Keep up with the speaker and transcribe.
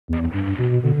I'm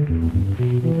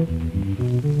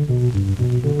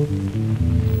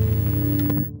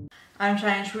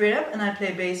Cheyenne Xuereb and I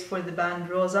play bass for the band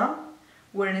Roża.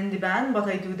 We're an indie band, but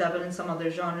I do dabble in some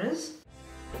other genres.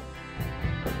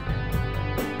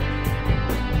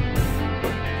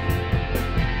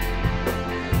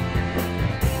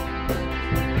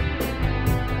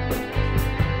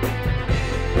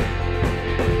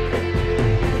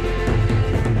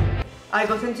 I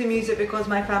got into music because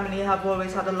my family have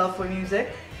always had a love for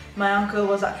music. My uncle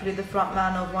was actually the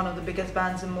frontman of one of the biggest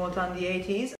bands in Malta in the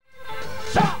 80s.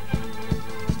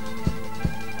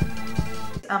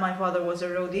 And my father was a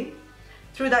roadie.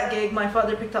 Through that gig, my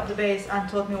father picked up the bass and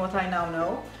taught me what I now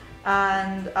know.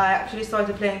 And I actually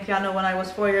started playing piano when I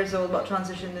was 4 years old, but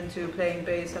transitioned into playing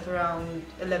bass at around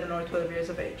 11 or 12 years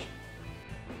of age.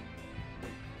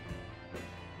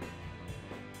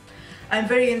 I'm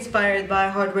very inspired by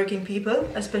hardworking people,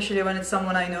 especially when it's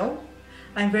someone I know.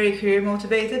 I'm very career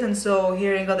motivated, and so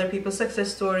hearing other people's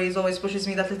success stories always pushes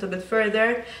me that little bit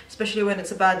further, especially when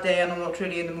it's a bad day and I'm not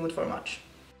really in the mood for much.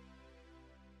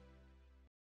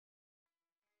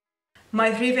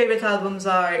 My three favorite albums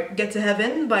are Get to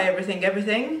Heaven by Everything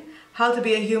Everything, How to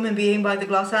Be a Human Being by the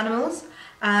Glass Animals,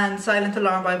 and Silent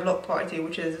Alarm by Block Party,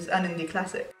 which is an indie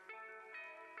classic.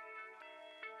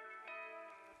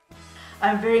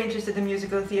 I'm very interested in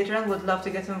musical theatre and would love to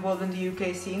get involved in the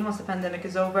UK scene once the pandemic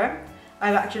is over.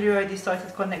 I've actually already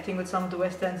started connecting with some of the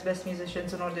West End's best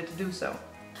musicians in order to do so.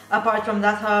 Apart from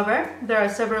that, however, there are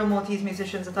several Maltese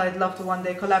musicians that I'd love to one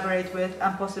day collaborate with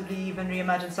and possibly even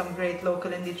reimagine some great local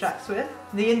indie tracks with.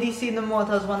 The indie scene in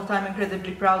Malta is one that I'm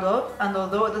incredibly proud of, and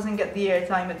although it doesn't get the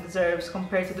airtime it deserves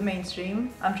compared to the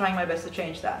mainstream, I'm trying my best to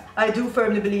change that. I do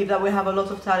firmly believe that we have a lot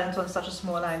of talent on such a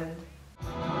small island.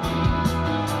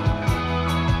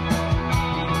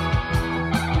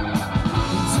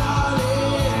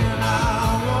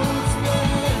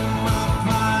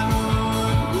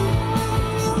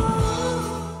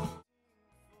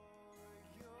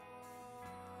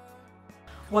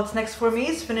 What's next for me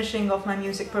is finishing off my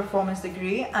music performance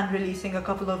degree and releasing a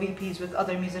couple of EPs with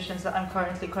other musicians that I'm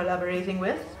currently collaborating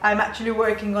with. I'm actually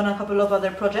working on a couple of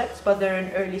other projects, but they're in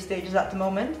early stages at the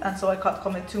moment, and so I can't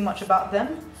comment too much about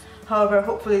them. However,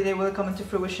 hopefully they will come into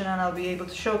fruition and I'll be able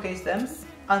to showcase them.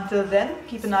 Until then,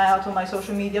 keep an eye out on my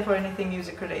social media for anything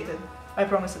music related. I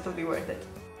promise it'll be worth it.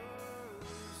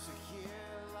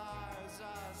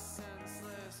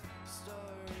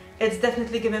 It's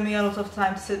definitely given me a lot of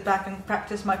time to sit back and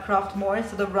practice my craft more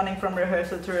instead of running from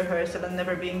rehearsal to rehearsal and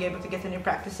never being able to get any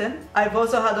practice in. I've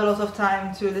also had a lot of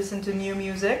time to listen to new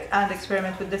music and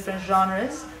experiment with different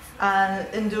genres,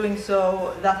 and in doing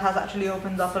so that has actually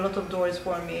opened up a lot of doors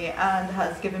for me and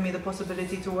has given me the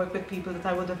possibility to work with people that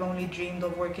I would have only dreamed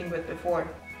of working with before.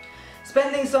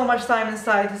 Spending so much time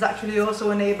inside has actually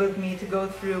also enabled me to go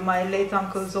through my late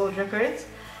uncle's old records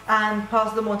and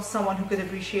pass them on to someone who could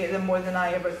appreciate them more than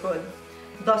I ever could,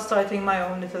 thus starting my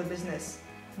own little business.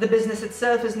 The business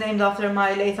itself is named after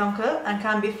my late uncle and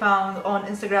can be found on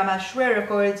Instagram as Xuer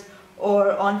Records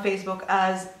or on Facebook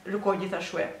as Recordi ta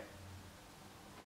Xuer.